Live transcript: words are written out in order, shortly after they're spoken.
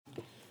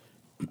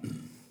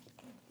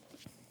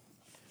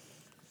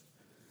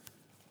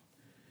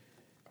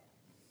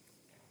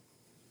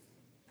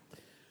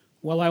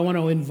Well, I want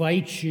to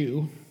invite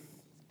you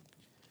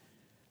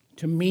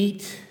to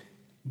meet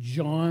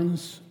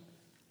John's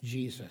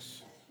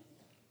Jesus.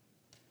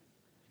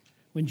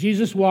 When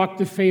Jesus walked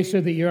the face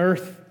of the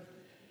earth,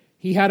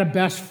 he had a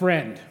best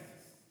friend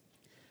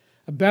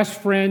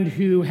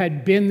who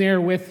had been there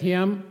with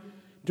him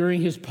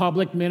during his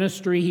public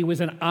ministry. He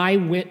was an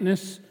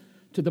eyewitness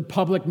to the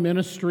public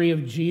ministry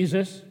of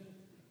Jesus.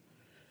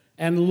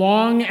 And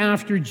long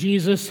after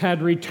Jesus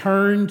had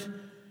returned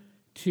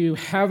to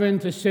heaven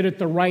to sit at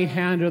the right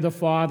hand of the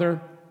Father,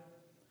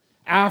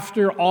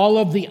 after all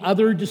of the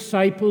other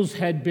disciples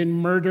had been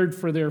murdered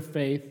for their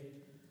faith,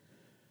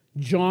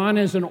 John,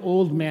 as an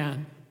old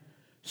man,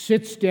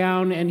 sits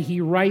down and he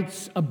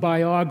writes a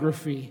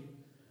biography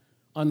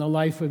on the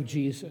life of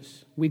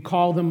Jesus. We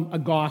call them a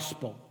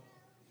gospel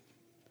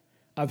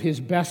of his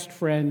best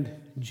friend,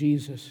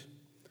 Jesus.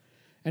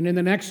 And in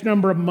the next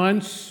number of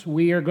months,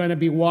 we are going to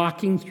be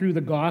walking through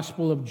the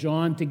Gospel of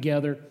John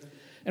together.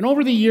 And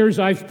over the years,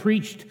 I've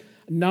preached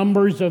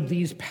numbers of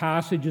these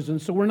passages, and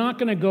so we're not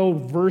going to go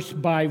verse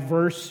by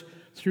verse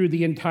through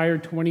the entire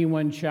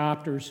 21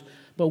 chapters,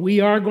 but we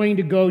are going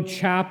to go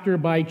chapter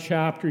by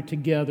chapter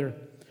together.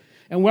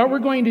 And what we're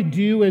going to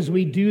do as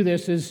we do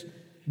this is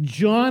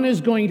John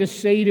is going to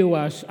say to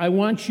us, I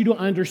want you to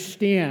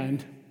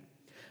understand,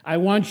 I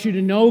want you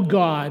to know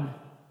God,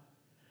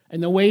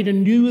 and the way to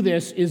do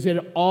this is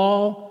it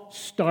all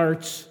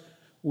starts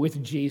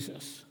with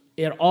Jesus.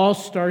 It all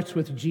starts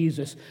with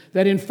Jesus.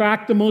 That in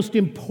fact, the most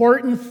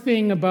important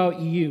thing about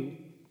you,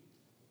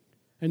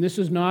 and this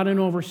is not an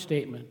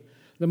overstatement,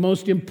 the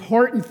most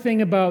important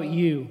thing about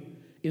you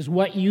is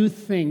what you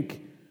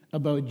think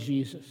about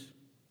Jesus.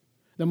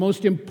 The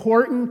most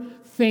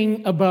important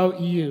thing about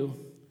you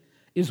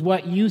is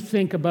what you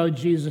think about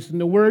Jesus. In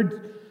the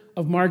word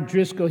of Mark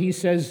Driscoll, he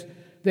says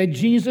that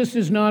Jesus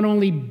is not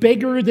only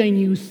bigger than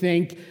you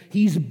think,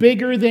 he's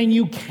bigger than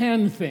you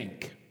can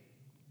think.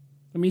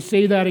 Let me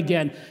say that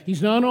again.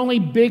 He's not only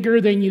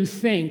bigger than you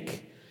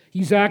think,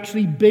 he's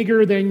actually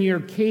bigger than you're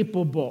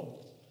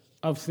capable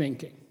of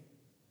thinking.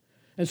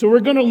 And so we're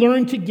going to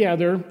learn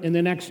together in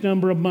the next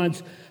number of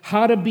months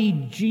how to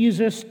be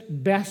Jesus'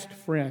 best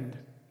friend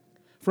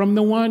from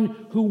the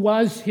one who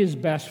was his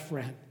best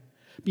friend.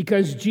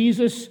 Because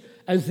Jesus,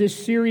 as this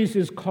series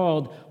is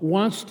called,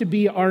 wants to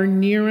be our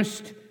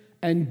nearest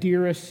and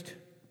dearest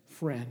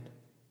friend.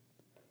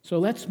 So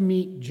let's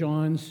meet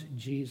John's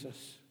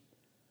Jesus.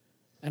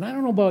 And I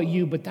don't know about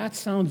you, but that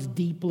sounds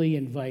deeply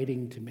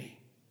inviting to me.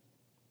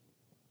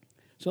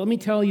 So let me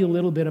tell you a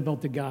little bit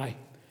about the guy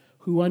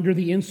who, under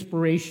the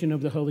inspiration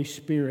of the Holy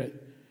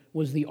Spirit,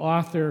 was the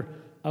author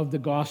of the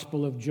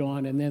Gospel of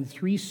John, and then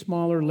 3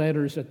 smaller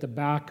letters at the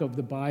back of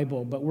the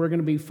Bible, but we're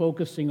going to be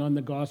focusing on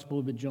the Gospel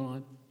of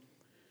John.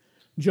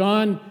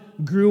 John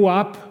grew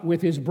up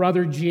with his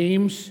brother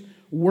James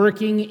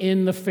working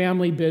in the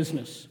family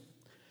business,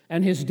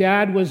 and his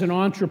dad was an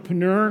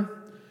entrepreneur.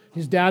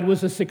 His dad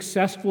was a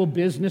successful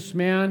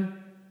businessman.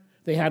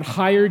 They had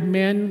hired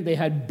men, they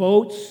had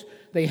boats,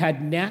 they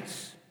had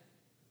nets.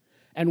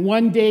 And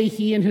one day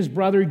he and his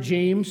brother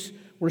James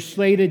were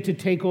slated to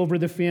take over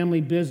the family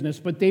business,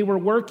 but they were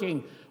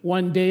working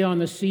one day on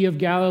the Sea of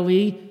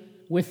Galilee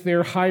with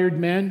their hired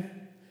men.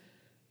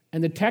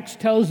 And the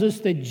text tells us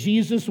that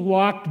Jesus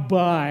walked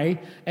by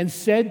and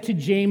said to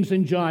James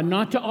and John,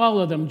 not to all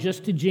of them,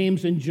 just to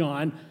James and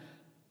John,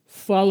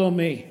 "Follow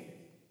me."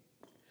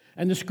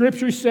 And the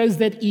scripture says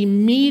that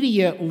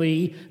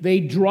immediately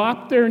they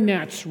dropped their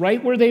nets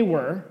right where they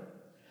were.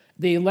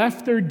 They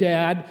left their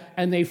dad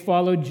and they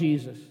followed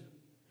Jesus.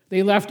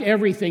 They left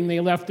everything. They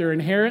left their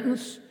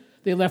inheritance.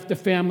 They left the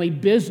family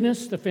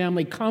business, the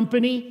family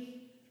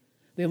company.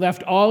 They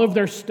left all of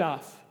their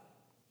stuff.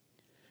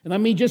 And let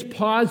me just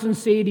pause and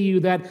say to you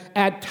that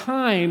at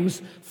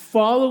times,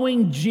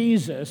 following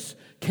Jesus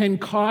can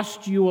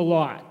cost you a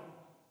lot.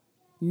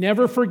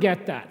 Never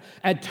forget that.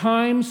 At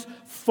times,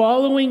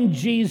 following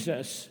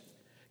Jesus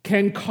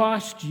can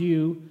cost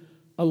you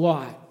a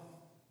lot.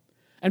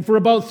 And for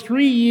about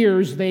 3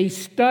 years, they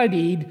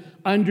studied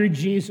under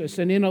Jesus.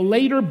 And in a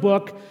later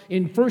book,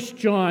 in 1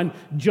 John,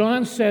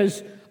 John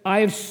says,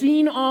 I have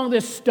seen all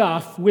this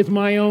stuff with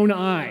my own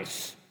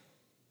eyes.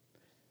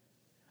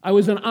 I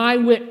was an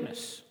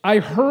eyewitness. I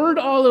heard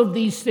all of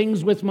these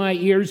things with my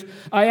ears.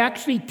 I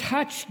actually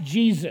touched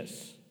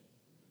Jesus.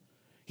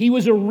 He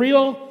was a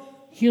real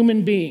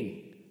human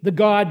being, the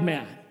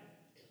God-man.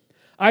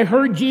 I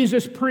heard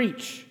Jesus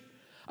preach.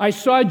 I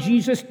saw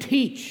Jesus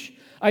teach.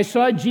 I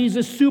saw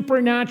Jesus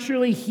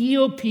supernaturally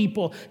heal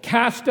people,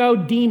 cast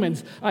out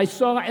demons. I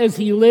saw as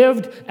he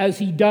lived, as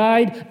he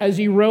died, as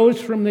he rose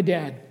from the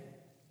dead.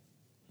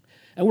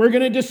 And we're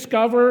going to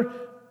discover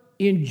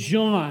in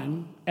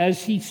John,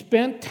 as he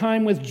spent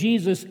time with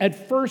Jesus,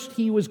 at first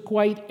he was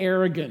quite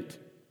arrogant.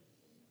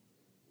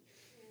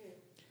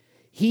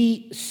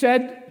 He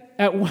said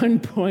at one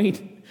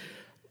point,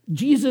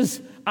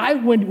 Jesus,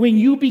 when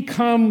you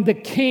become the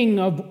king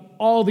of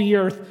all the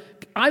earth,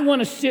 I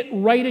want to sit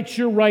right at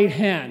your right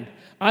hand.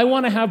 I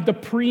want to have the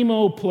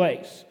primo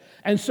place.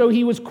 And so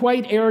he was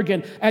quite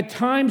arrogant. At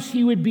times,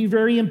 he would be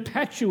very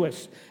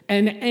impetuous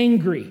and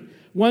angry.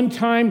 One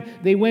time,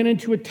 they went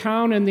into a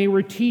town and they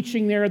were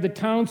teaching there. The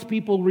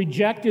townspeople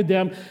rejected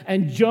them.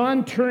 And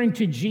John turned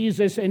to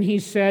Jesus and he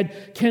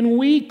said, "Can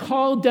we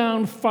call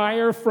down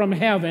fire from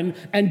heaven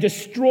and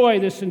destroy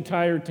this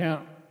entire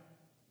town?"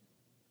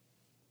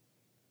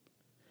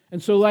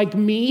 And so like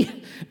me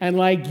and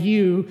like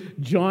you,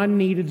 John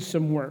needed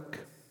some work.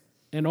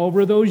 And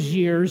over those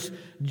years,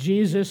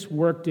 Jesus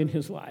worked in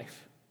his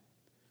life.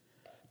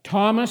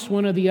 Thomas,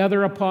 one of the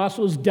other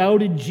apostles,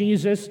 doubted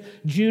Jesus.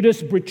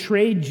 Judas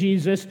betrayed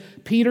Jesus.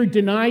 Peter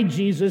denied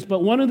Jesus.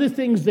 But one of the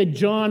things that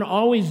John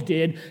always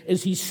did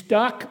is he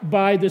stuck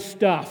by the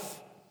stuff.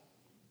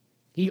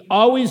 He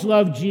always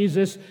loved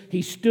Jesus.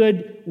 He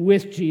stood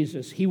with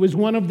Jesus. He was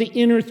one of the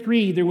inner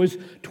three. There was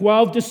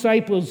 12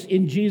 disciples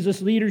in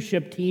Jesus'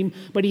 leadership team,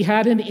 but he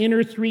had an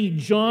inner three.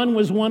 John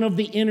was one of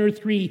the inner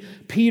three.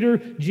 Peter,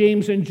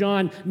 James, and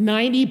John.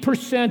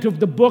 90% of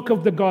the book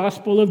of the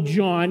Gospel of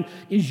John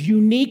is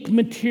unique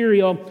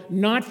material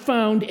not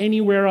found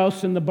anywhere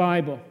else in the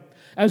Bible.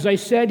 As I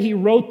said, he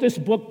wrote this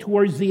book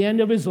towards the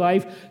end of his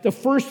life. The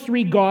first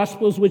three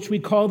Gospels, which we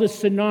call the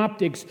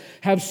Synoptics,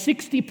 have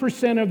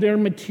 60% of their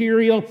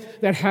material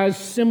that has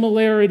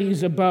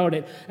similarities about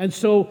it. And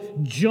so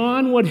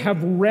John would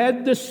have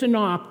read the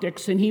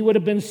Synoptics and he would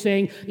have been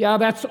saying, yeah,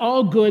 that's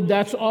all good.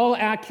 That's all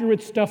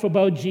accurate stuff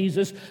about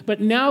Jesus. But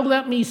now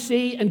let me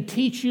say and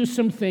teach you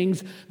some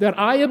things that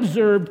I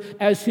observed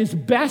as his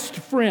best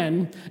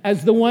friend,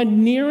 as the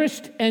one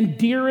nearest and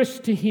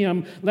dearest to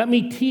him. Let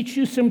me teach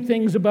you some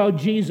things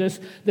about Jesus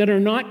that are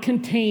not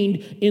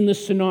contained in the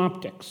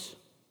Synoptics.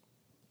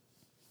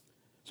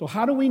 So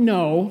how do we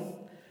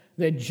know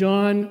that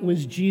John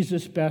was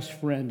Jesus' best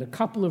friend? A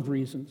couple of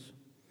reasons.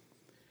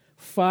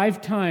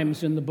 5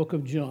 times in the book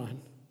of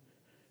John,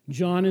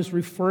 John is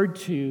referred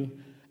to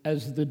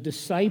as the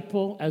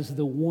disciple, as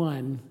the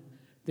one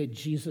that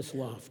Jesus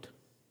loved.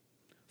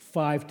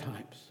 5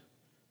 times.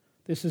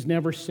 This is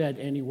never said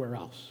anywhere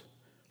else.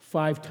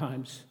 5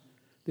 times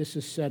this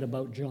is said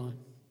about John.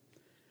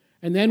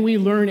 And then we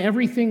learn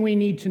everything we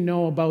need to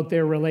know about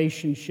their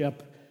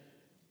relationship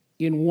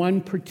in one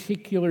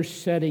particular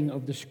setting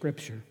of the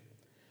Scripture.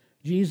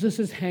 Jesus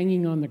is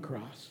hanging on the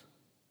cross,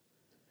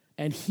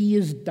 and he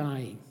is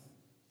dying.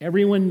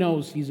 Everyone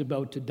knows he's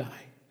about to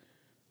die.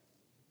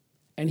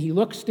 And he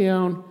looks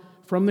down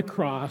from the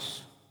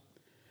cross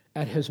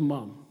at his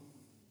mom.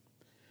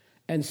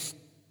 And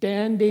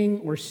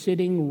standing or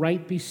sitting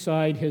right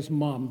beside his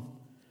mom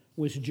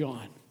was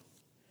John.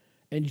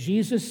 And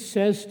Jesus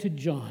says to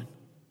John,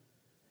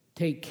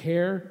 "Take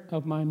care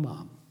of my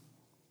mom."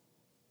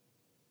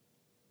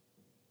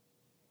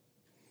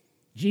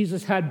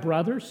 Jesus had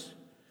brothers.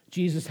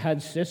 Jesus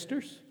had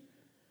sisters.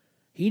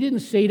 He didn't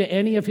say to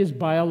any of his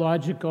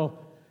biological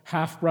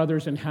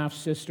half-brothers and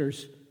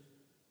half-sisters,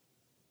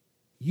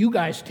 "You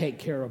guys take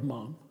care of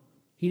mom."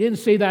 He didn't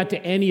say that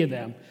to any of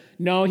them.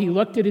 No, he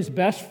looked at his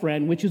best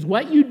friend, which is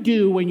what you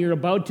do when you're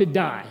about to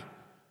die.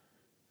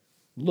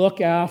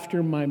 Look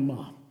after my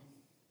mom.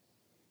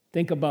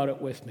 Think about it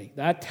with me.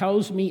 That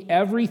tells me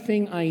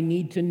everything I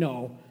need to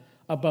know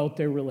about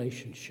their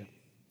relationship.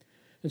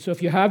 And so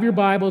if you have your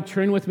Bible,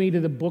 turn with me to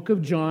the book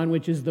of John,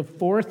 which is the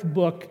 4th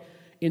book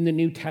in the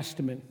New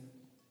Testament.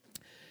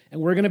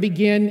 And we're going to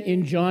begin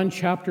in John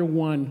chapter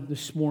 1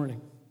 this morning.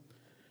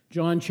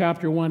 John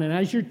chapter 1. And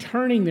as you're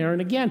turning there,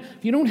 and again,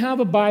 if you don't have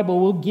a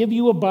Bible, we'll give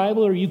you a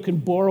Bible or you can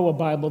borrow a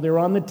Bible. They're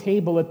on the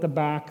table at the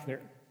back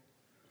there.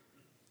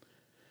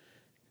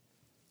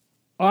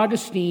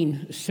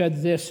 Augustine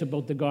said this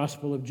about the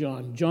Gospel of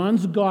John.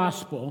 John's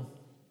Gospel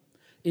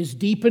is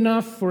deep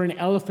enough for an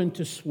elephant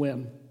to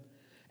swim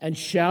and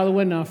shallow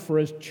enough for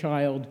a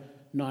child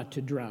not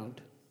to drown.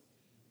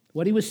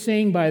 What he was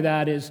saying by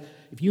that is,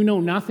 if you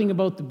know nothing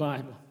about the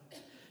Bible,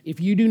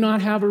 if you do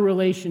not have a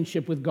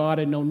relationship with God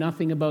and know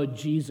nothing about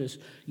Jesus,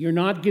 you're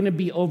not going to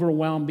be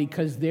overwhelmed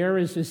because there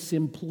is a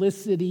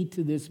simplicity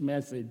to this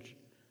message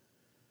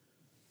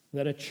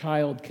that a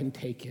child can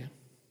take in.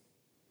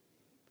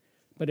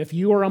 But if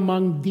you are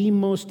among the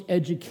most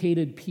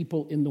educated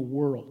people in the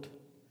world,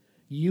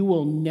 you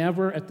will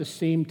never at the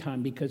same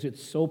time, because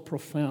it's so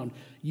profound,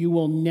 you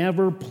will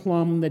never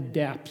plumb the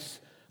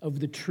depths of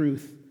the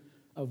truth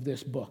of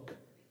this book.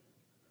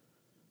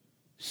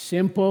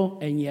 Simple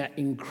and yet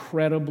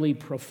incredibly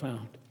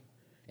profound.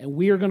 And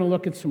we are going to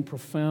look at some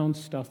profound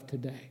stuff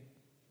today.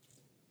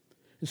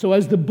 And so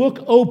as the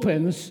book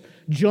opens,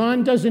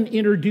 John doesn't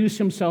introduce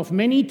himself.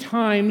 Many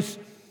times,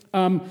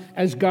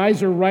 as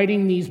guys are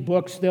writing these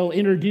books, they'll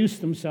introduce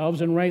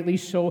themselves, and rightly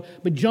so.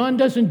 But John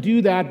doesn't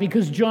do that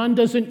because John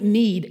doesn't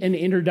need an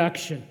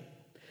introduction.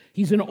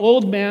 He's an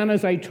old man,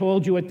 as I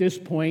told you at this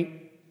point,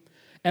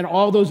 and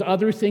all those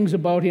other things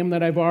about him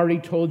that I've already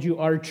told you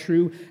are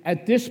true.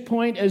 At this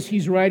point, as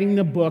he's writing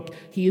the book,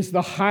 he is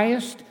the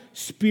highest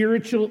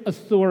spiritual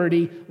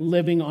authority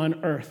living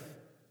on earth.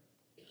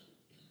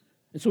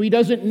 And so he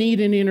doesn't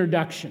need an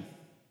introduction.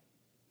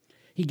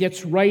 He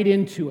gets right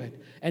into it.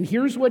 And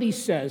here's what he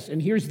says,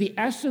 and here's the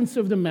essence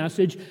of the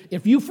message.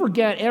 If you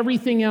forget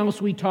everything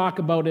else we talk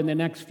about in the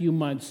next few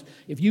months,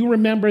 if you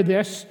remember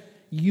this,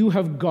 you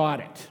have got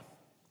it.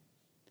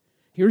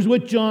 Here's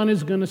what John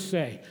is going to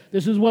say.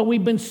 This is what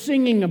we've been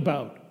singing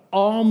about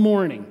all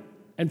morning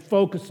and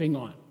focusing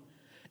on.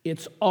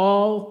 It's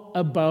all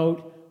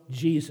about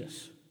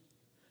Jesus.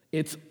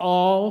 It's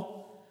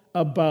all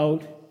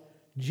about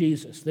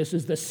Jesus. This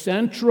is the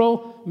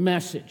central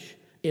message.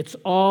 It's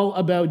all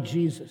about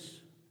Jesus.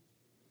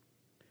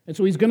 And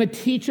so he's going to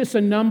teach us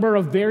a number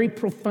of very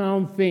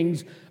profound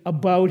things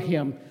about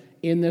him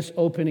in this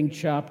opening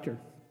chapter.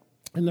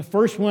 And the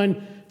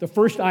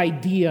first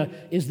idea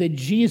is that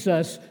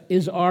Jesus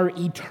is our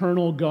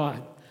eternal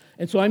God.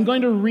 And so I'm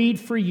going to read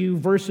for you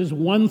verses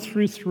 1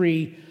 through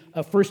 3,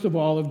 first of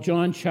all, of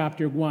John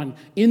chapter 1.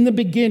 In the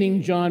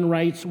beginning, John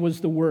writes,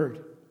 was the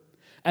Word.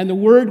 And the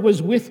Word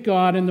was with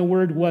God, and the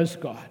Word was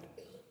God.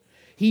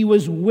 He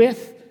was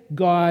with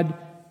God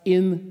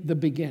in the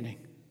beginning.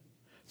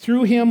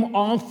 Through him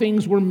all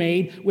things were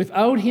made.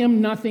 Without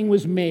him nothing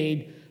was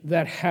made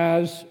that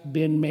has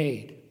been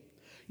made.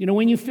 You know,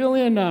 when you fill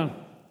in a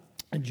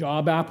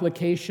job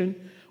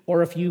application,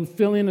 or if you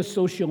fill in a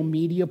social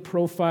media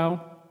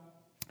profile,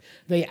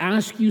 they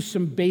ask you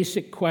some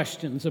basic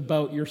questions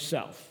about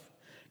yourself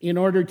in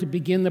order to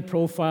begin the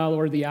profile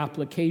or the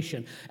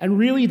application. And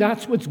really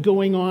that's what's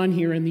going on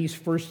here in these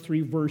first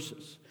 3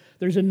 verses.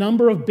 There's a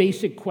number of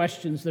basic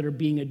questions that are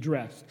being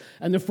addressed.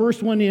 And the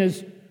first one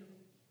is,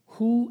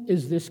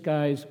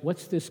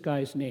 what's this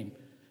guy's name?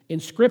 In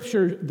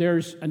Scripture,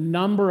 there's a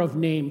number of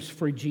names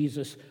for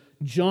Jesus.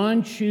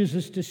 John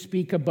chooses to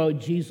speak about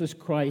Jesus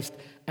Christ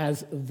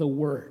as the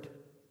Word.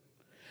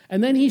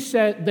 And then he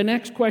said, the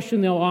next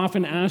question they'll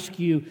often ask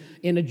you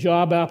in a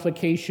job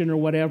application or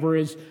whatever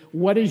is,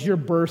 what is your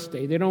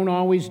birthday? They don't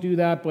always do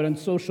that, but on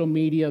social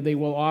media, they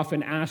will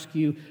often ask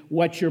you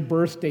what your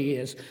birthday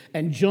is.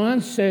 And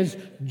John says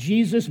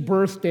Jesus'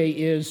 birthday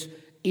is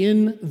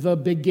in the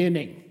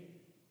beginning.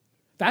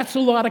 That's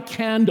a lot of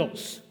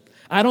candles.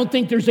 I don't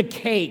think there's a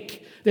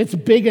cake that's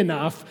big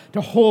enough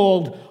to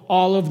hold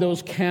all of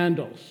those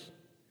candles.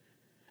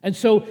 And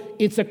so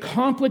it's a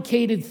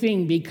complicated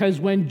thing because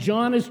when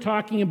John is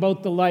talking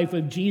about the life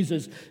of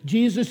Jesus,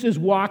 Jesus is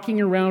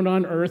walking around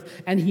on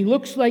earth and he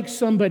looks like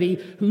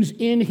somebody who's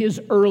in his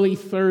early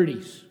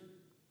 30s.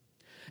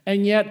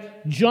 And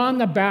yet, John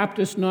the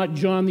Baptist, not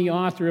John the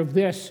author of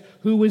this,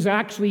 who was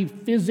actually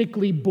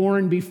physically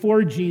born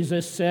before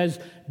Jesus, says,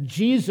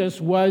 Jesus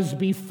was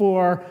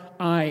before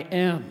I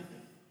am.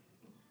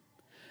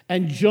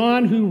 And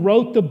John, who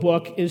wrote the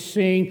book, is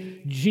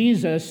saying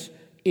Jesus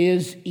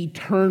is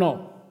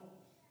eternal.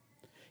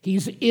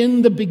 He's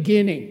in the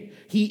beginning.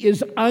 He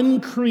is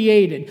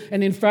uncreated.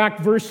 And in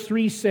fact, verse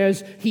 3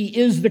 says he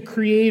is the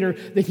creator,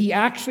 that he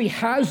actually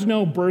has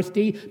no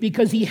birthday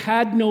because he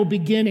had no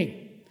beginning.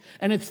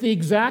 And it's the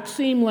exact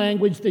same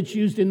language that's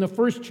used in the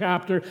first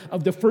chapter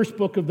of the first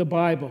book of the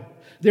Bible.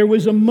 There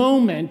was a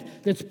moment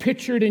that's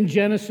pictured in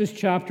Genesis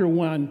chapter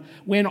 1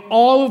 when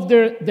all of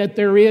that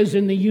there is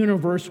in the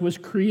universe was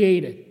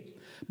created.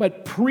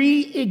 But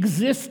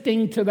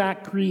pre-existing to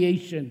that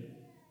creation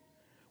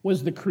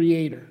was the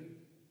Creator.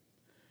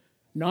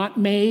 Not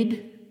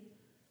made,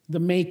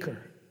 the Maker.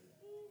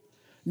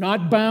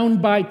 Not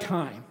bound by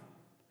time.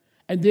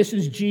 And this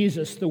is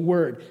Jesus, the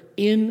Word,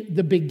 in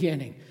the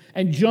beginning.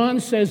 And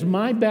John says,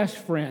 my best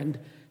friend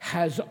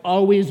has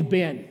always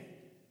been.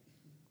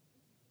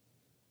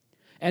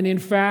 And in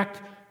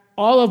fact,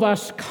 all of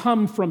us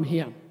come from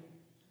him.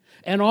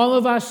 And all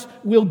of us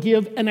will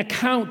give an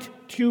account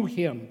to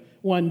him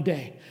one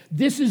day.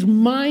 This is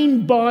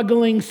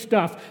mind-boggling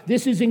stuff.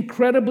 This is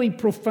incredibly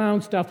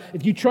profound stuff.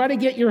 If you try to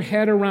get your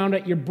head around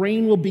it, your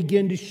brain will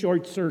begin to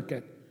short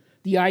circuit.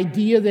 The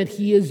idea that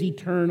he is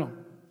eternal.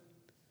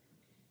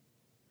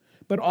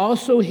 But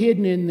also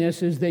hidden in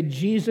this is that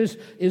Jesus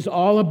is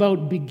all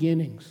about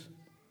beginnings.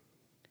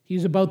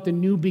 He's about the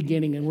new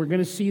beginning, and we're going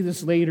to see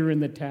this later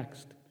in the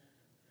text.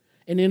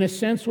 And in a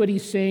sense, what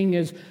he's saying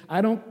is,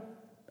 I don't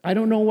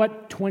know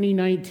what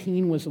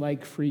 2019 was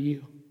like for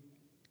you.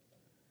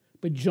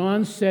 But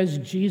John says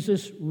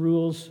Jesus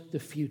rules the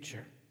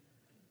future.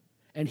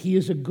 And he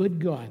is a good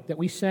God that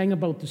we sang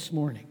about this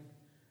morning,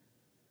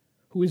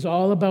 who is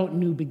all about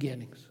new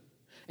beginnings.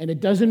 And it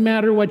doesn't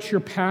matter what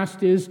your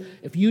past is.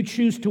 If you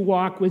choose to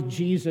walk with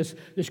Jesus,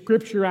 the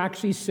Scripture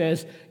actually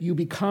says you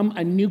become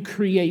a new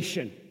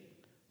creation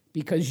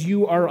because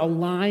you are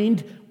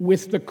aligned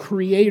with the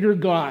Creator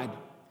God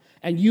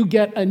and you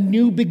get a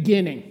new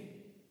beginning.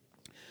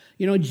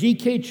 You know,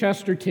 G.K.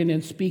 Chesterton,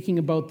 in speaking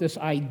about this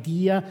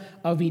idea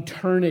of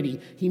eternity,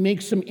 he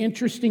makes some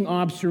interesting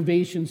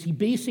observations. He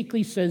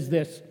basically says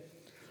this.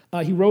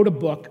 He wrote a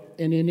book,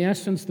 and in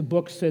essence, the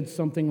book said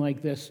something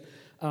like this.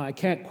 I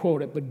can't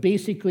quote it, but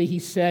basically he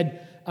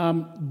said,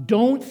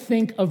 don't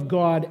think of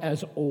God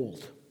as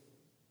old.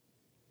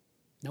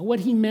 Now, what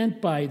he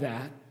meant by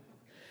that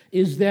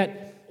is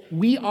that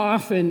we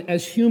often,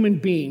 as human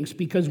beings,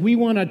 because we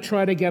want to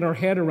try to get our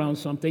head around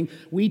something,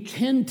 we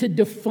tend to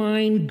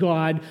define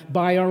God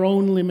by our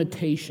own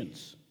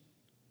limitations.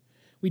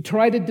 We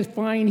try to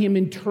define him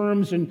in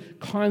terms and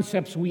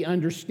concepts we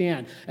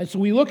understand. And so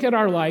we look at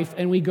our life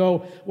and we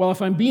go, well,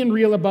 if I'm being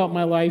real about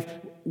my life,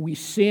 we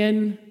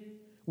sin,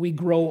 we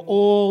grow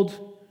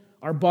old,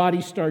 our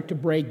bodies start to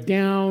break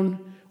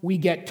down, we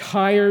get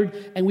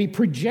tired, and we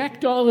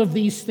project all of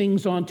these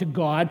things onto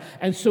God.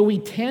 And so we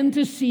tend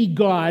to see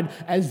God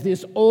as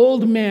this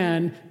old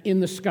man in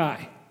the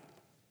sky.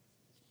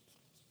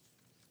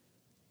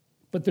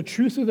 But the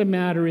truth of the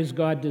matter is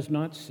God does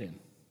not sin.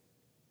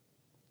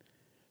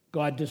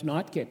 God does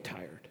not get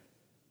tired.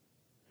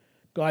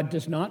 God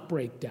does not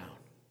break down.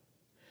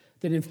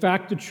 That in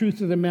fact, the truth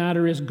of the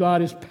matter is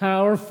God is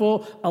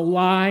powerful,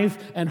 alive,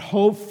 and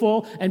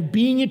hopeful, and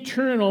being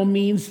eternal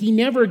means he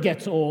never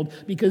gets old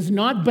because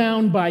not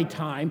bound by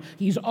time.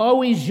 He's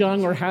always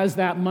young or has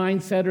that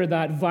mindset or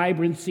that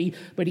vibrancy,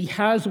 but he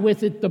has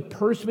with it the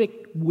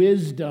perfect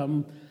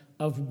wisdom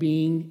of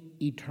being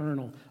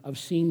eternal, of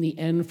seeing the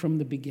end from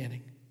the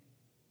beginning.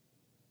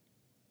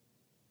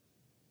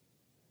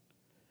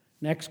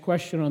 Next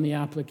question on the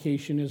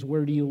application is,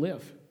 where do you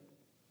live?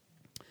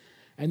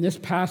 And this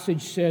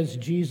passage says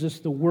Jesus,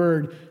 the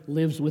Word,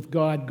 lives with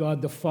God,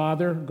 God the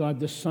Father, God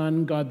the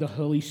Son, God the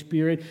Holy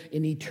Spirit.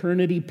 In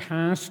eternity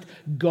past,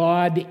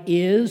 God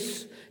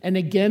is. And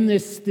again,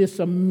 this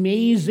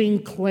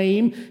amazing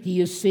claim,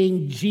 he is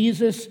saying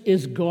Jesus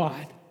is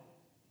God.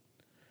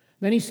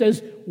 Then he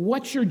says,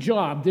 what's your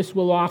job? This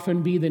will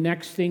often be the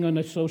next thing on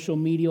a social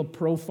media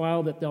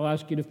profile that they'll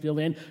ask you to fill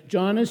in.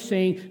 John is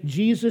saying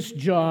Jesus'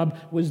 job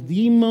was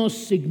the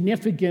most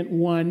significant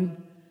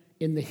one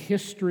in the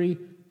history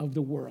of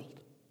the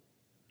world.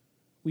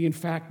 We, in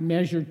fact,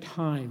 measure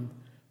time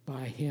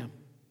by him.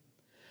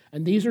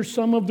 And these are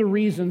some of the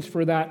reasons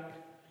for that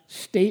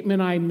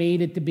statement I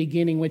made at the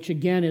beginning, which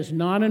again is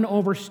not an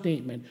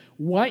overstatement.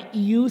 What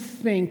you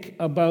think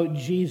about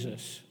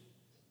Jesus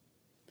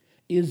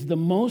is the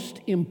most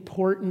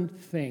important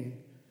thing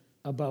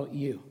about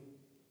you.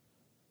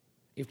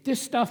 If this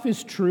stuff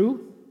is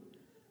true,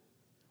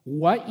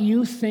 what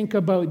you think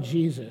about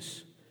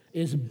Jesus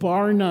is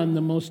bar none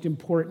the most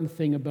important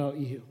thing about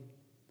you.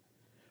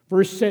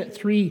 Verse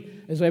 3,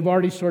 as I've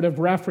already sort of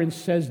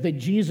referenced, says that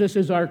Jesus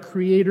is our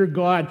creator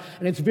God.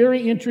 And it's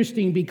very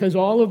interesting because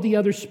all of the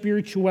other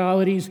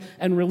spiritualities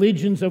and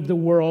religions of the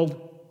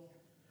world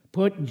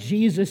put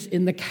Jesus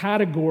in the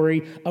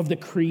category of the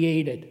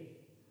created.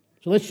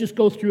 So let's just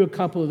go through a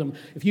couple of them.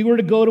 If you were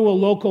to go to a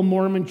local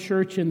Mormon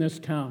church in this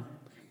town,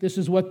 this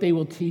is what they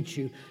will teach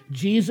you.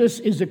 Jesus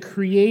is a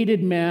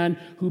created man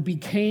who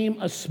became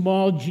a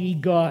small g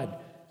God.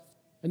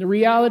 And the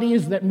reality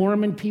is that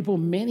Mormon people,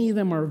 many of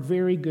them are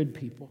very good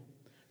people,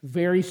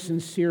 very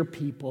sincere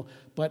people,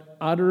 but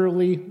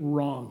utterly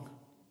wrong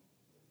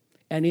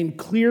and in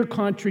clear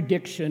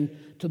contradiction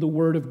to the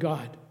Word of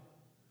God.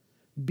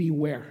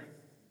 Beware.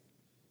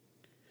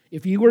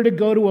 If you were to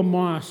go to a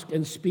mosque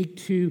and speak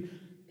to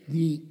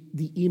the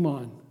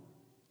imam,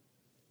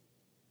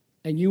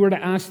 and you were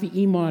to ask the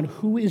imam,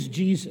 who is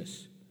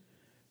Jesus?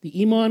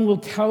 The imam will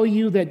tell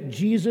you that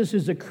Jesus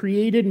is a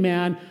created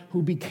man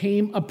who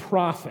became a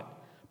prophet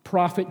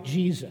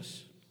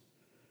Jesus.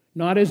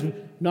 Not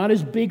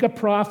as big a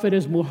prophet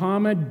as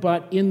Muhammad,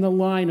 but in the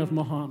line of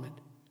Muhammad.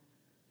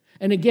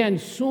 And again,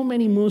 so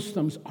many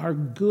Muslims are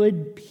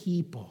good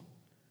people,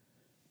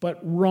 but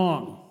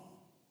wrong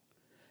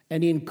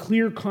and in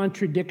clear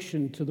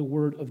contradiction to the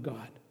Word of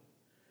God.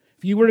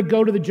 If you were to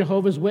go to the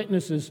Jehovah's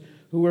Witnesses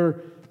who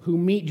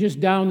meet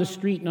just down the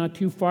street not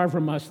too far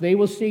from us, they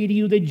will say to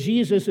you that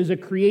Jesus is a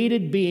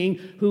created being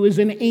who is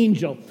an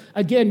angel.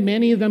 Again,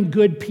 many of them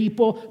good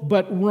people,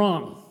 but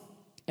wrong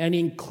and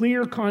in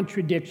clear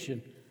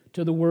contradiction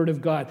to the Word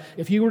of God.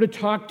 If you were to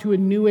talk to a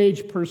New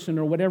Age person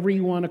or whatever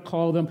you want to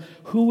call them,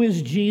 who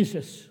is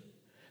Jesus?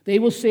 They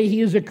will say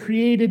he is a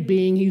created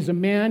being. He's a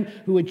man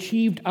who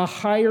achieved a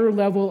higher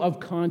level of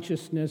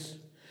consciousness.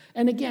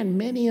 And again,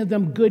 many of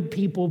them good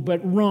people, but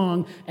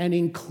wrong and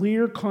in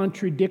clear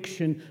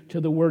contradiction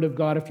to the Word of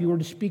God. If you were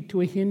to speak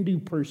to a Hindu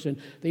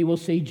person, they will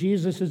say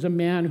Jesus is a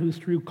man who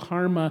through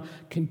karma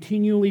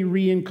continually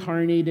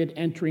reincarnated,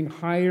 entering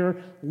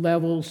higher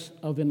levels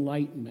of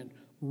enlightenment.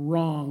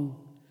 Wrong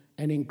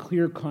and in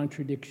clear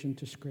contradiction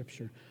to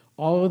Scripture.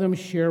 All of them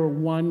share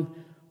one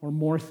or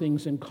more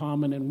things in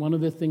common, and one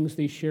of the things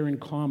they share in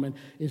common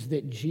is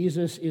that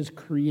Jesus is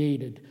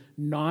created,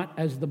 not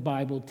as the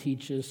Bible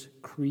teaches,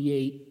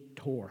 creator.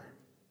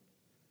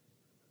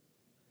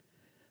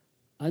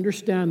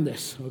 Understand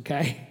this,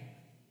 okay?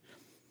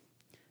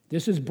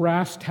 This is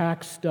brass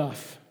tack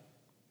stuff.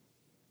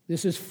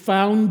 This is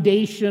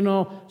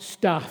foundational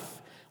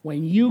stuff.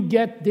 When you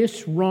get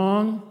this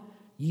wrong,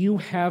 you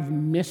have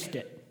missed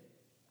it.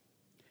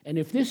 And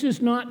if this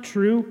is not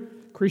true,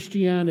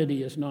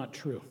 Christianity is not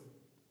true.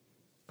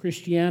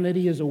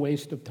 Christianity is a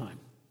waste of time,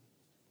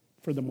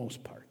 for the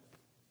most part.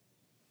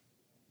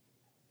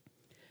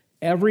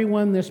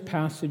 Everyone, this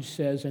passage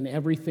says, and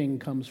everything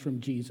comes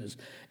from Jesus.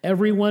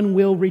 Everyone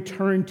will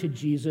return to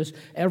Jesus.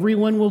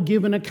 Everyone will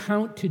give an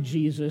account to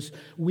Jesus.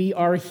 We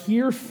are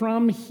here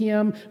from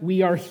him.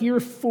 We are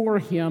here for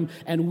him,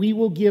 and we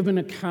will give an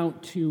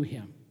account to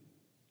him.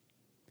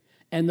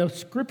 And the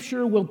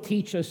scripture will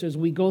teach us as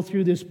we go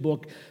through this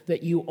book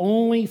that you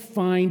only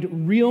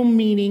find real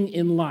meaning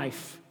in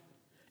life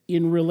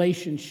in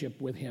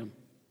relationship with him.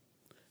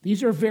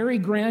 These are very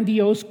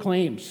grandiose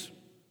claims,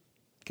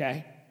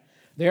 okay?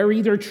 They're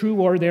either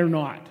true or they're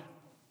not.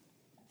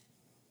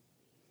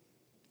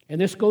 And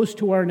this goes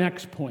to our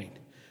next point.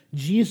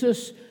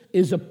 Jesus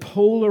is a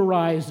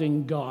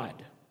polarizing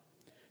God.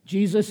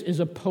 Jesus is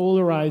a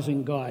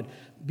polarizing God,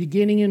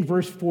 beginning in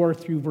verse 4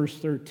 through verse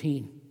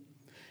 13.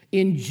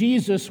 In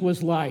Jesus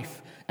was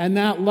life, and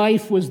that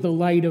life was the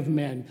light of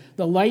men.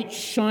 The light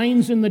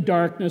shines in the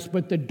darkness,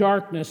 but the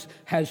darkness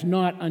has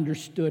not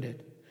understood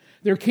it.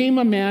 There came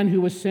a man who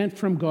was sent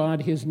from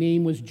God. His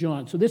name was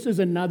John. So this is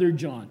another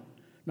John,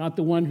 not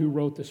the one who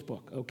wrote this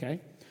book,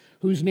 okay?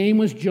 Whose name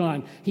was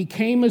John. He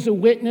came as a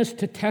witness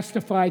to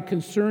testify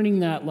concerning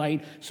that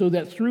light, so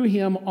that through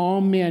him all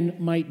men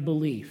might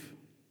believe.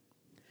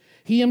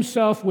 He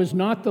himself was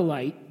not the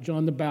light,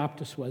 John the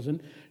Baptist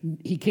wasn't.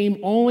 He came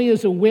only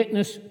as a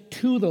witness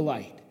to the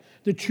light.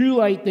 The true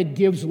light that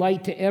gives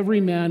light to every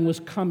man was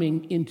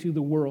coming into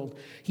the world.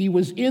 He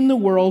was in the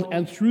world,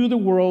 and through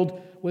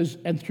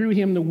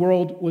him the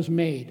world was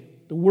made.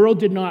 The world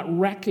did not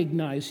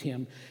recognize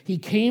him. He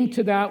came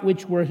to that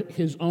which were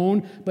his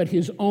own, but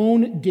his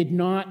own did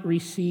not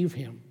receive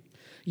him.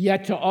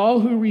 Yet to all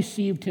who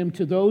received him,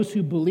 to those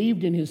who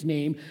believed in his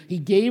name, he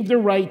gave the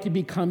right to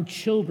become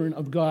children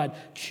of God,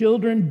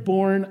 children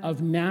born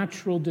of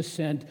natural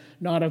descent,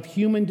 not of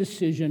human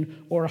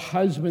decision or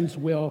husband's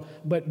will,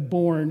 but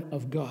born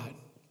of God.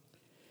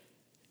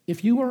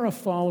 If you are a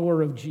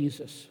follower of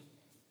Jesus,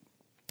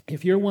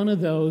 if you're one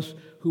of those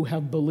who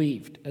have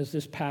believed, as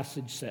this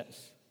passage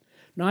says,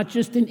 not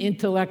just an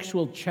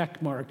intellectual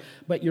check mark,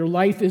 but your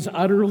life is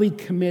utterly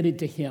committed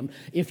to him.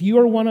 If you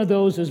are one of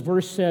those, as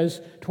verse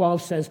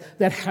 12 says,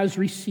 that has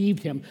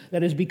received him,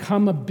 that has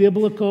become a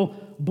biblical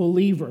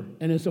believer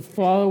and is a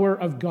follower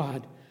of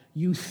God,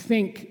 you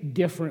think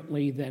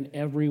differently than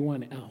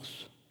everyone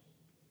else.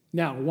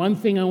 Now, one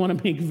thing I want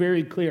to make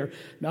very clear,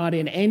 not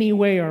in any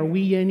way are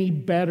we any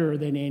better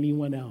than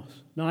anyone else,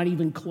 not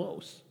even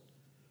close.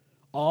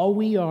 All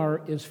we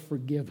are is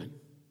forgiven.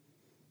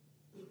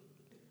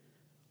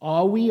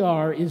 All we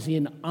are is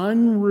in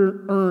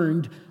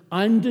unearned,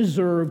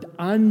 undeserved,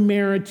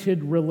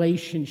 unmerited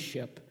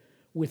relationship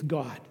with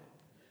God.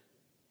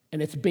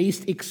 And it's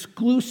based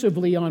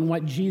exclusively on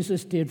what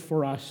Jesus did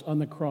for us on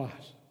the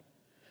cross.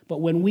 But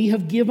when we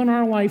have given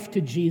our life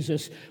to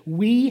Jesus,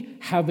 we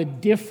have a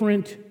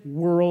different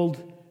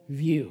world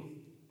view.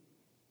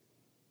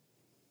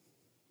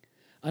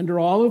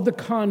 Under all of the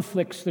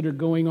conflicts that are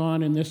going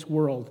on in this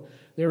world,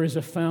 there is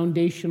a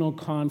foundational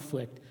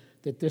conflict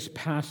that this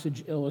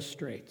passage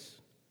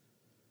illustrates.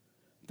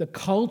 The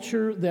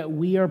culture that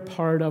we are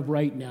part of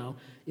right now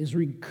is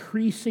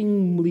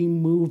increasingly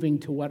moving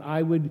to what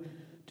I would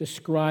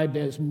describe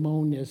as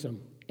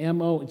monism.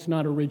 It's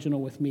not original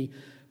with me,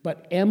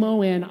 but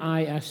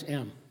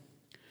M-O-N-I-S-M.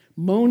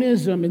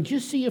 Monism, and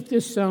just see if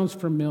this sounds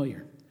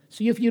familiar.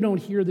 See if you don't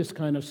hear this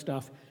kind of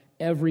stuff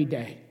every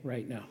day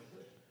right now.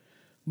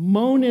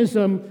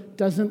 Monism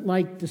doesn't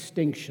like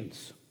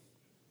distinctions.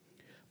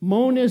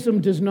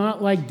 Monism does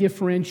not like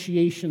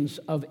differentiations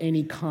of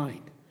any kind.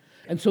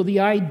 And so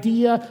the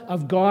idea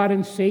of God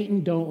and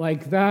Satan don't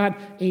like that.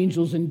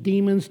 Angels and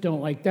demons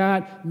don't like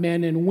that.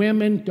 Men and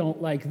women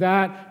don't like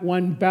that.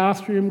 One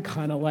bathroom,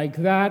 kind of like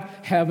that.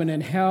 Heaven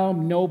and hell,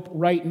 nope.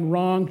 Right and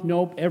wrong,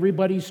 nope.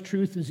 Everybody's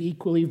truth is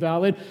equally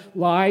valid.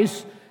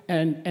 Lies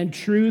and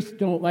truth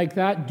don't like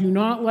that. Do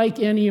not like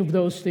any of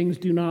those things.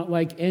 Do not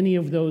like any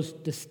of those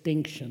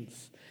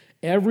distinctions.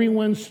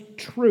 Everyone's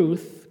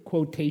truth,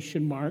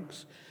 quotation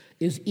marks,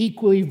 is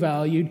equally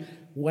valued,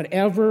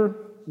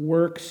 whatever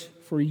works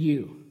for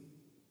you.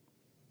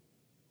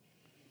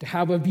 To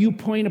have a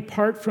viewpoint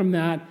apart from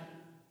that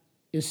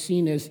is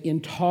seen as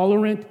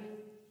intolerant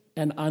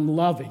and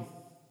unloving.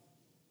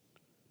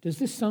 Does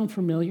this sound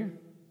familiar?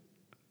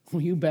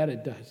 Well, you bet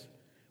it does.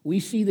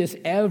 We see this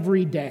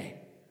every day,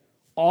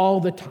 all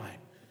the time,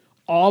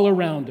 all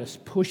around us,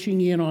 pushing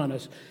in on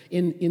us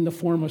in the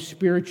form of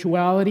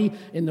spirituality,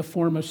 in the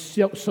form of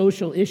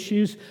social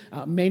issues,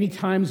 many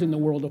times in the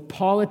world of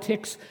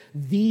politics.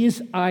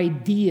 These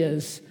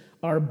ideas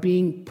are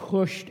being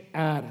pushed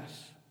at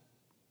us.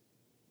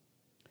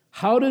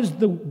 How does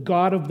the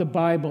God of the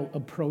Bible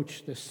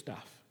approach this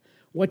stuff?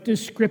 What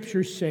does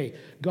Scripture say?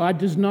 God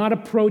does not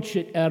approach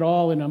it at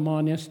all in a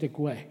monistic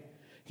way.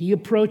 He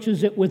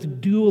approaches it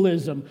with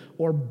dualism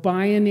or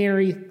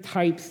binary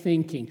type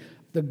thinking.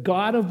 The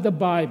God of the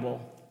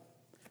Bible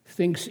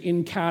thinks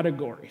in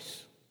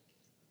categories.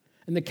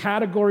 And the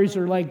categories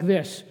are like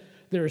this.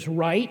 There's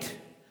right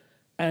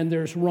and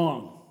there's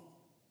wrong.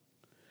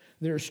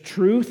 There's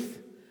truth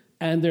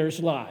and there's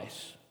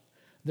lies.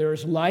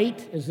 There's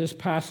light, as this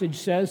passage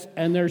says,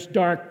 and there's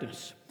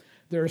darkness.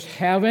 There's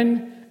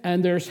heaven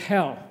and there's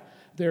hell.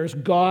 There's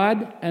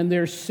God and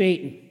there's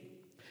Satan.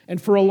 And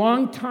for a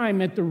long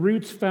time, at the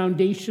roots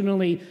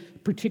foundationally,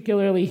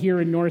 particularly here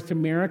in North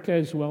America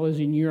as well as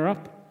in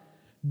Europe,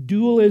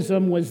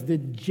 dualism was the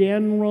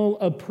general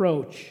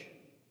approach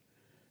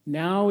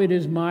Now it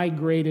is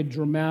migrated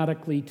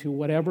dramatically to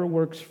whatever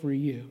works for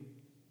you.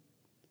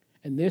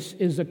 And this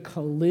is a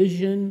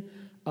collision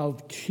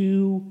of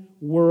two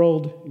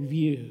world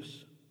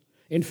views.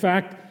 In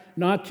fact,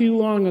 not too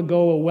long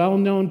ago, a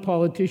well-known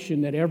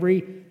politician that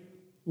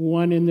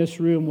everyone in this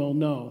room will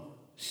know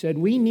said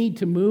we need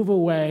to move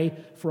away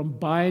from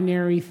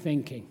binary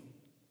thinking.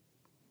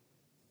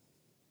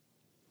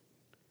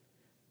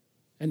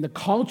 And the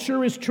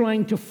culture is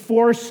trying to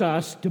force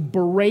us, to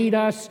berate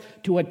us,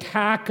 to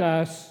attack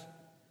us,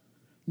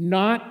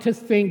 not to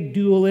think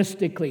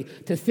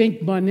dualistically, to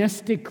think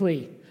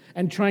monistically,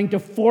 and trying to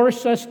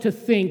force us to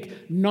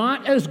think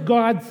not as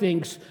God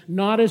thinks,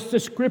 not as the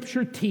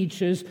Scripture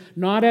teaches,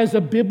 not as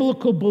a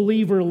biblical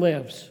believer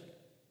lives.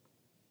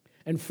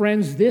 And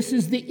friends, this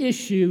is the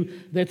issue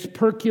that's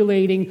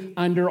percolating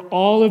under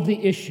all of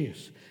the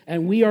issues.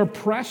 And we are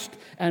pressed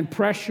and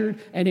pressured,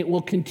 and it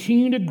will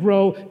continue to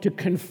grow to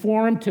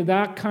conform to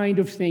that kind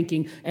of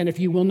thinking. And if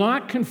you will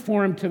not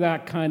conform to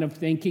that kind of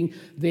thinking,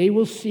 they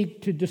will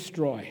seek to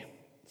destroy.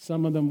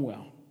 Some of them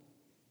will.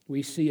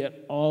 We see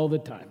it all the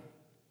time.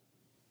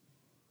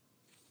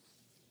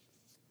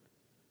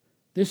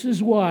 This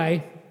is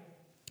why,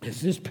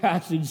 as this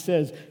passage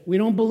says, we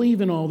don't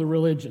believe in all the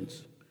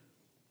religions.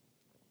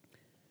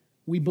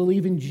 We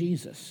believe in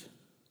Jesus,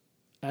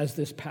 as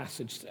this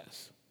passage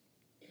says.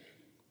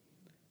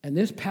 And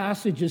this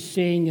passage is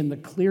saying in the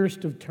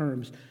clearest of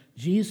terms,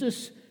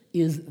 Jesus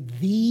is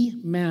the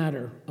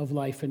matter of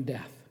life and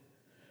death.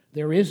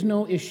 There is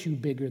no issue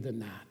bigger than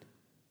that.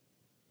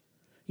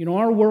 You know,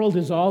 our world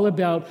is all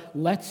about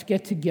let's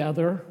get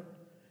together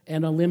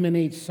and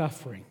eliminate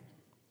suffering.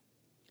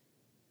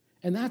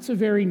 And that's a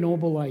very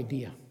noble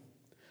idea.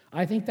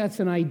 I think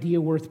that's an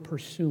idea worth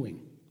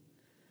pursuing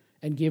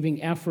and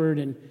giving effort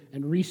and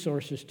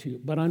resources to.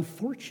 But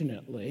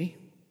unfortunately,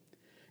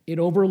 it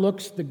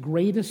overlooks the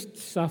greatest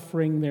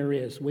suffering there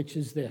is, which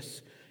is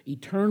this: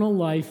 eternal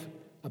life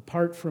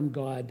apart from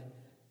God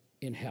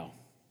in hell.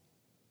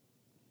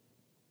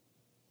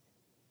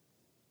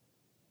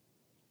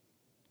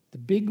 The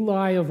big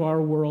lie of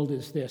our world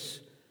is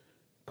this,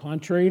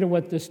 contrary to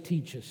what this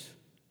teaches.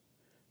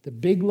 The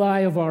big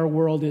lie of our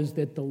world is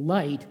that the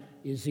light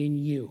is in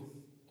you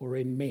or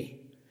in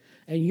me,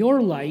 and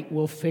your light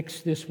will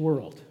fix this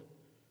world.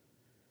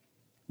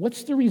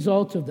 What's the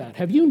result of that?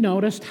 Have you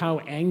noticed how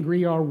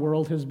angry our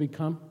world has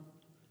become?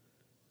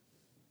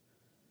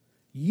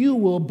 You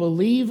will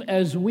believe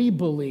as we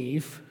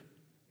believe,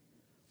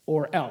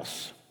 or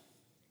else.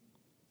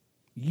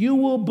 You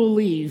will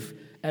believe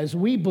as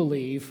we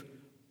believe,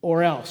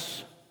 or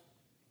else.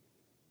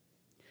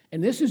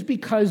 And this is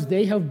because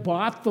they have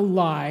bought the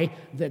lie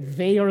that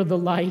they are the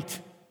light.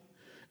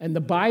 And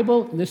the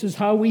Bible, and this is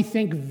how we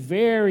think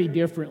very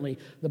differently.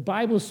 The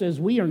Bible says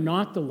we are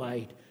not the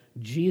light.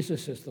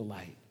 Jesus is the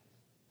light.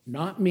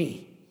 Not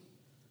me,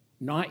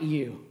 not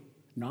you,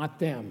 not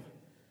them,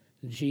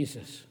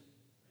 Jesus.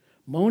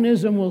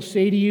 Monism will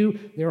say to you,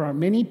 there are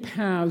many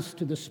paths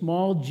to the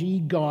small g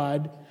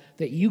God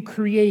that you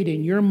create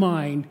in your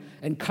mind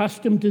and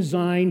custom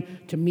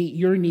design to meet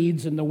your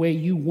needs in the way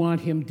you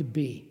want him to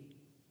be.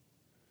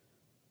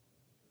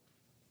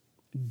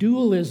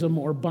 Dualism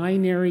or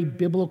binary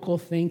biblical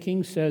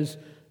thinking says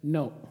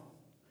no.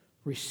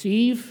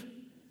 Receive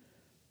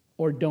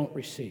or don't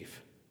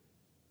receive.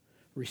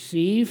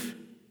 Receive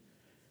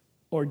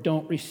or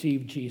don't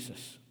receive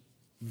Jesus.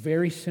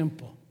 Very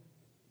simple.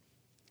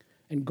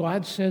 And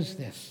God says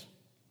this: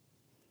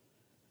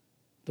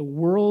 the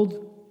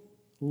world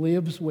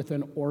lives with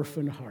an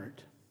orphan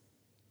heart,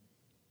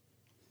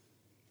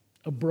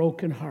 a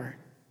broken heart.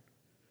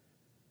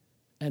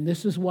 And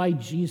this is why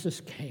Jesus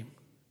came,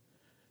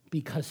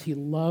 because he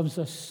loves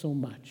us so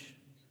much.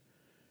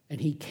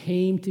 And he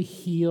came to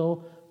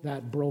heal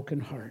that broken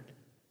heart.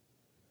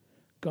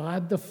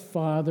 God the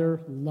Father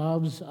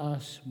loves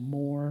us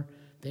more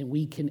than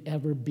we can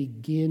ever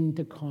begin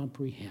to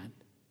comprehend.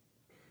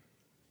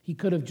 He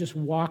could have just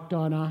walked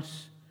on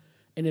us,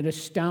 and it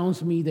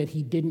astounds me that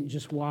he didn't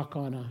just walk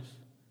on us.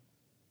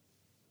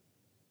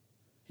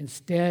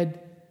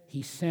 Instead,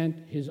 he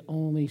sent his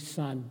only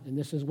Son, and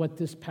this is what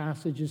this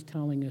passage is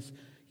telling us.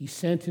 He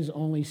sent his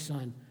only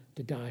Son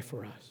to die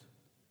for us.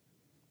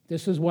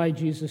 This is why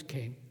Jesus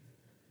came,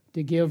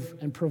 to give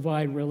and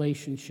provide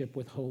relationship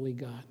with holy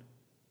God.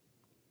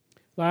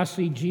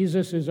 Lastly,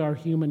 Jesus is our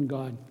human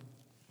God.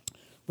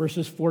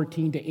 Verses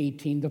 14 to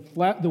 18,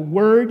 the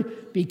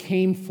Word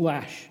became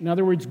flesh. In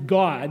other words,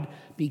 God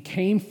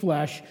became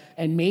flesh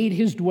and made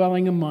his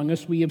dwelling among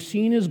us. We have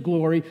seen his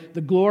glory, the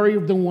glory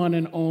of the one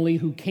and only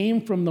who came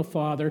from the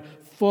Father,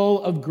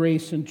 full of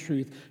grace and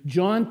truth.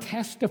 John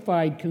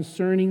testified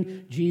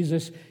concerning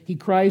Jesus. He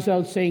cries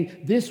out saying,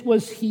 "This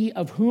was he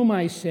of whom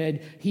I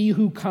said, he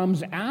who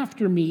comes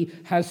after me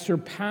has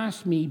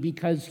surpassed me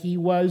because he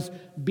was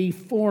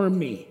before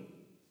me."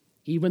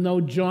 Even though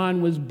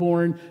John was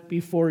born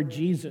before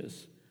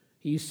Jesus,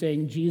 he's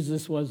saying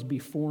Jesus was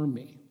before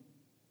me.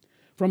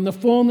 From the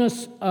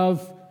fullness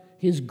of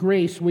his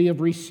grace, we have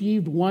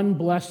received one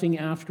blessing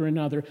after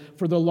another.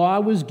 For the law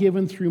was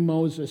given through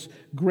Moses.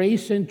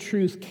 Grace and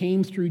truth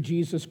came through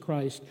Jesus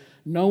Christ.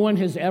 No one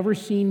has ever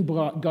seen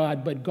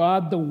God, but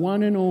God, the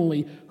one and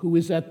only, who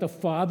is at the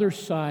Father's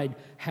side,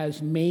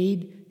 has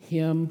made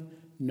him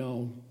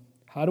known.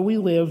 How do we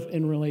live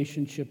in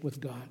relationship with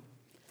God?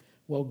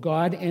 Well,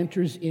 God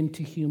enters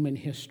into human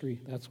history.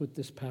 That's what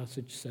this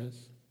passage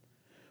says.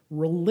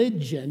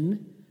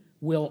 Religion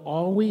will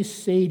always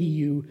say to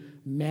you,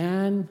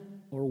 man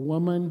or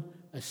woman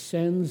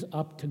ascends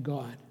up to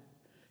God.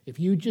 If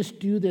you just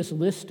do this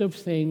list of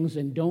things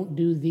and don't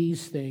do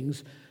these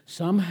things,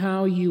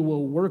 somehow you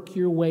will work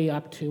your way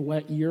up to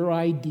what your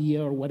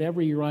idea or whatever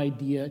your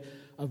idea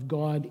of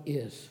God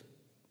is.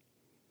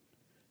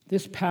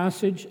 This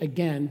passage,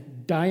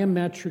 again,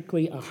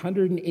 diametrically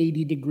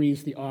 180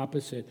 degrees the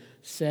opposite,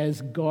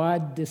 says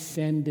God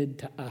descended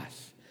to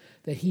us,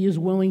 that he is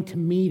willing to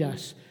meet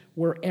us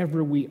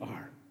wherever we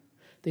are,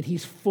 that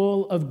he's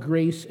full of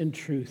grace and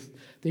truth,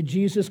 that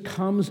Jesus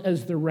comes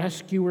as the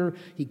rescuer,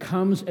 he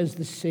comes as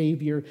the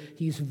Savior,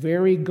 he's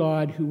very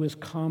God who has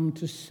come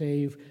to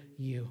save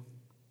you.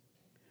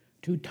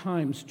 2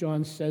 times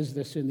John says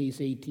this in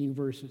these 18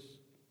 verses.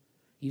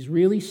 He's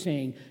really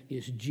saying,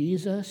 is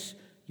Jesus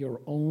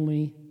your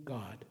only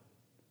God?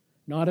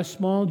 Not a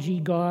small g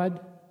God,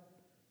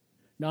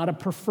 not a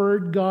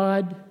preferred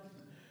God.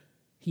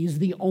 He's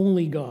the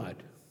only God.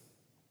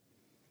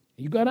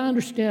 You got to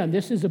understand,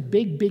 this is a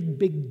big, big,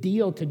 big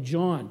deal to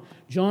John.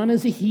 John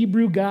is a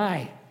Hebrew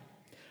guy.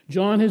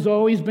 John has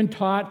always been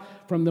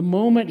taught from the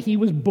moment he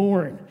was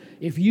born,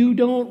 if you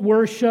don't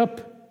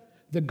worship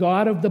the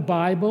God of the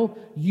Bible,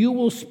 you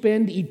will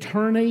spend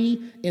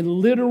eternity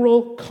in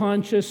literal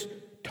conscious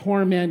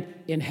torment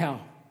in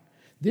hell.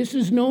 This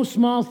is no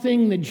small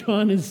thing that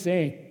John is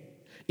saying.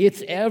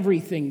 It's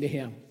everything to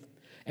him.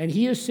 And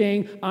he is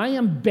saying, I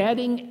am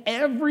betting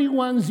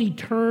everyone's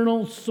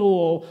eternal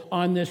soul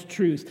on this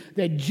truth,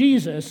 that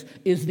Jesus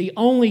is the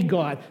only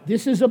God.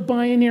 This is a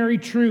binary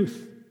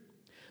truth.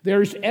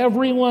 There's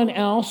everyone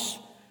else,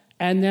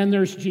 and then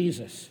there's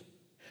Jesus.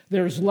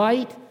 There's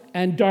light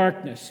and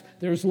darkness.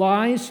 There's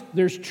lies,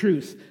 there's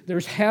truth.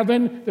 There's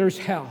heaven, there's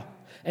hell.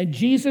 And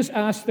Jesus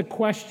asked the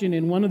question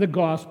in one of the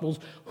Gospels,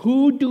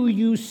 who do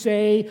you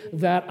say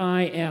that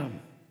I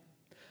am?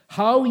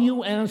 How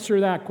you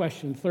answer that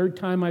question, 3rd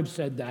time I've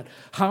said that,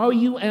 how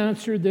you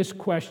answer this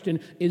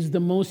question is the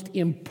most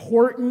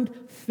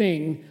important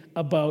thing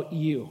about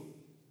you.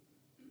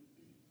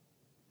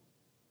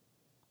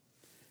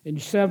 In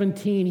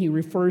 17, he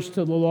refers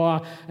to the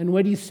law, and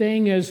what he's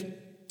saying is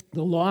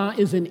the law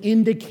is an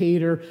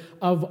indicator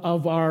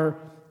of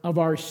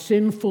our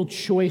sinful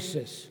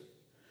choices,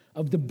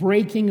 of the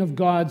breaking of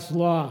God's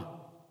law,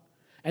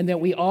 and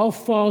that we all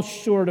fall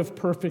short of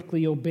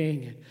perfectly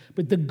obeying it.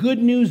 But the good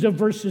news of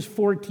verses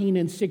 14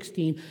 and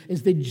 16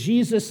 is that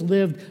Jesus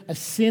lived a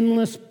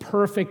sinless,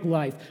 perfect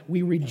life.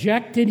 We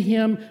rejected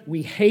him,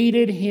 we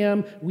hated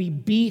him, we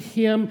beat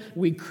him,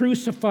 we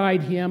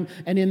crucified him,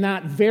 and in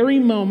that very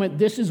moment,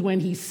 this is when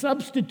he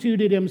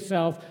substituted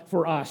himself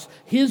for us.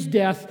 His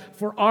death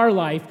for our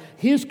life,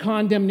 his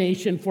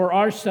condemnation for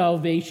our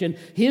salvation,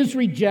 his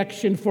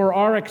rejection for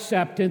our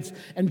acceptance,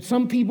 and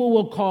some people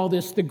will call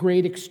this the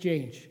Great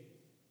Exchange.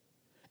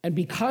 And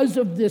because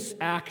of this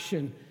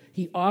action,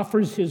 he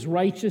offers his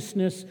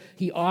righteousness,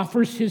 he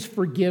offers his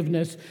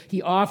forgiveness,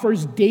 he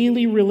offers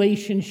daily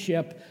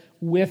relationship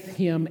with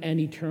him and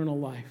eternal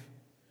life.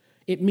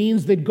 It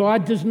means that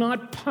God does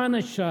not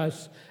punish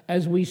us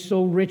as we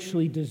so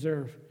richly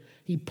deserve.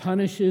 He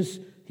punishes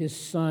his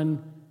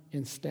Son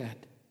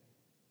instead.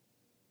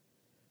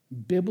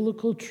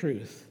 Biblical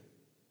faith,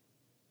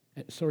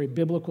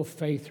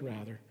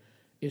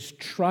 is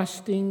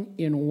trusting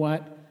in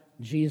what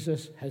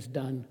Jesus has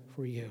done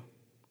for you.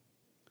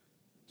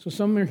 So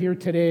some are here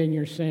today and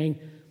you're saying,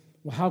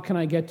 well, how can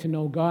I get to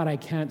know God? I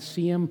can't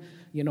see him.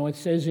 You know, it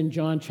says in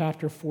John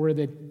chapter 4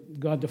 that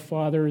God the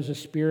Father is a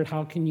spirit.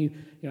 How can you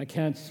I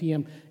can't see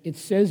him. It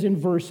says in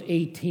verse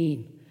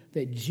 18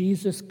 that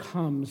Jesus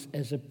comes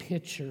as a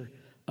picture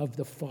of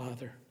the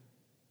Father.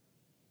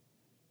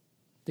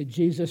 That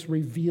Jesus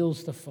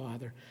reveals the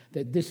Father.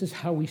 That this is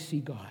how we see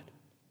God.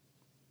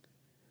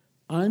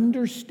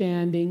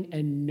 Understanding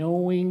and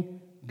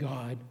knowing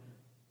God,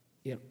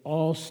 it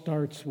all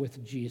starts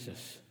with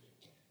Jesus.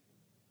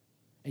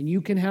 And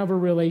you can have a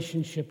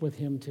relationship with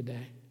him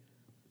today.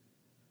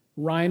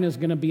 Ryan is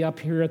going to be up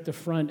here at the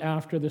front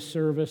after the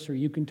service, or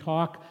you can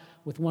talk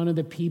with one of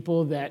the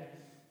people that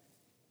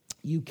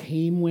you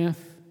came with,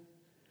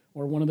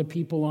 or one of the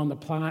people on the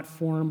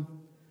platform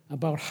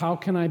about how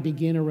can I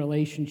begin a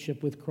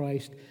relationship with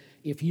Christ.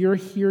 If you're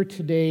here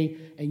today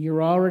and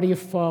you're already a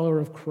follower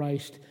of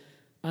Christ,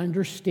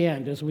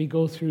 understand as we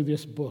go through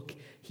this book,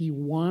 he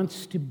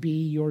wants to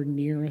be your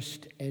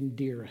nearest and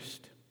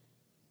dearest.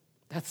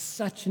 That's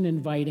such an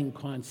inviting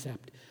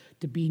concept,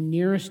 to be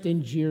nearest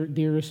and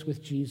dearest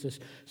with Jesus.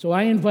 So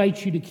I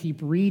invite you to keep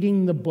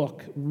reading the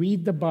book.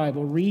 Read the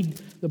Bible.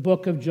 Read the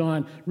book of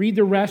John. Read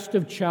the rest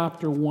of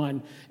chapter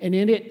 1. And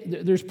in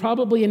it, there's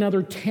probably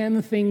another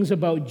 10 things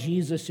about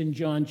Jesus in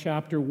John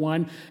chapter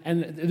 1.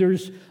 And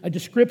there's a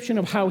description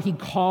of how he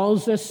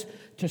calls us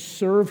to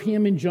serve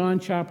him in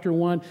John chapter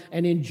 1.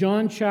 And in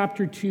John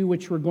chapter 2,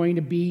 which we're going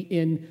to be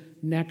in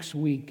next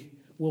week,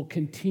 we'll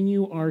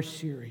continue our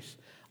series.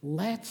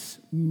 Let's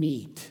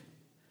meet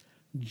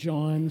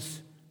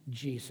John's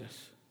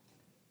Jesus.